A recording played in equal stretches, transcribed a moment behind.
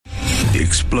The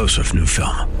explosive new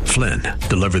film, Flynn,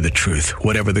 Deliver the Truth,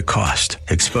 Whatever the Cost,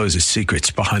 exposes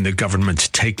secrets behind the government's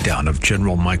takedown of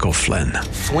General Michael Flynn.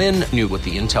 Flynn knew what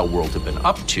the intel world had been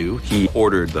up to. He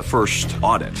ordered the first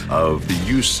audit of the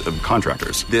use of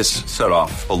contractors. This set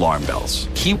off alarm bells.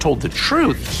 He told the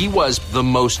truth. He was the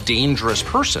most dangerous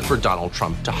person for Donald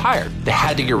Trump to hire. They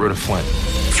had to get rid of Flynn.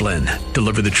 Flynn,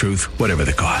 Deliver the Truth, Whatever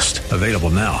the Cost. Available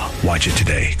now. Watch it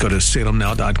today. Go to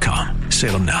salemnow.com.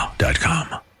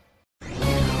 salemnow.com.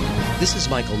 This is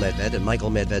Michael Medved at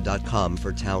michaelmedved.com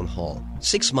for Town Hall.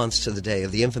 6 months to the day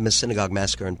of the infamous synagogue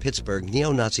massacre in Pittsburgh,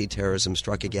 neo-Nazi terrorism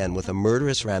struck again with a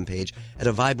murderous rampage at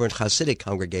a vibrant Hasidic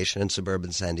congregation in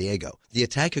suburban San Diego. The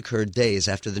attack occurred days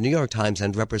after the New York Times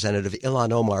and Representative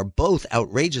Ilhan Omar both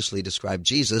outrageously described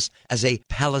Jesus as a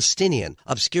Palestinian,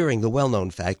 obscuring the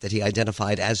well-known fact that he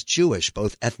identified as Jewish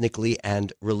both ethnically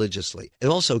and religiously. It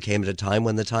also came at a time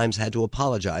when the Times had to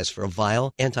apologize for a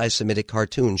vile, anti-Semitic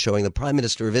cartoon showing the Prime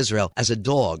Minister of Israel as a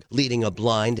dog leading a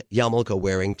blind,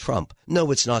 yarmulke-wearing Trump.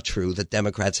 No, it's not true that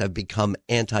Democrats have become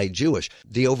anti-Jewish.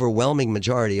 The overwhelming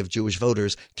majority of Jewish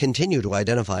voters continue to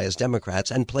identify as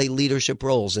Democrats and play leadership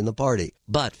roles in the party.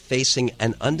 But facing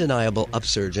an undeniable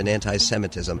upsurge in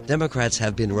anti-Semitism, Democrats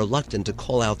have been reluctant to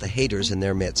call out the haters in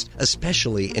their midst,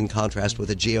 especially in contrast with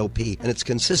the GOP and its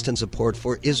consistent support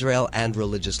for Israel and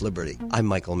religious liberty. I'm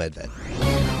Michael Medved.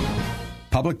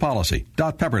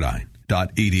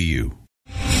 Publicpolicy.pepperdine.edu.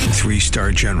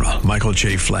 Three-star General Michael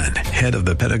J. Flynn, head of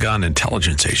the Pentagon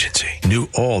Intelligence Agency, knew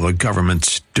all the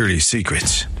government's dirty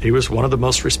secrets. He was one of the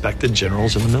most respected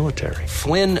generals in the military.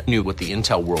 Flynn knew what the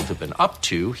intel world had been up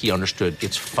to. He understood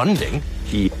its funding.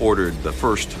 He ordered the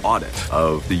first audit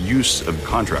of the use of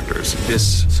contractors.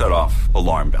 This set off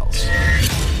alarm bells.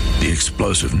 The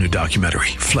explosive new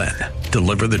documentary, Flynn,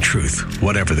 Deliver the Truth,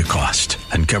 Whatever the Cost,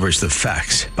 uncovers the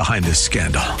facts behind this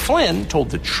scandal. Flynn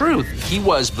told the truth. He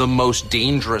was the most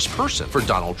dangerous person for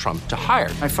Donald Trump to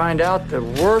hire. I find out the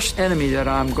worst enemy that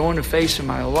I'm going to face in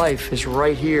my life is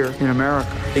right here in America.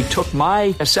 They took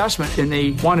my assessment and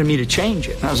they wanted me to change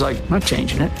it. And I was like, I'm not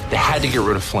changing it. They had to get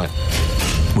rid of Flynn.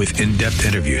 With in-depth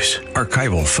interviews,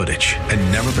 archival footage,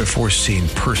 and never-before-seen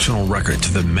personal records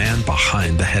of the man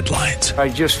behind the headlines. I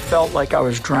just felt like I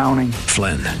was drowning.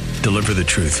 Flynn, Deliver the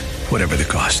Truth, Whatever the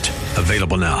Cost.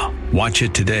 Available now. Watch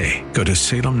it today. Go to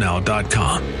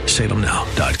salemnow.com.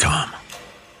 salemnow.com.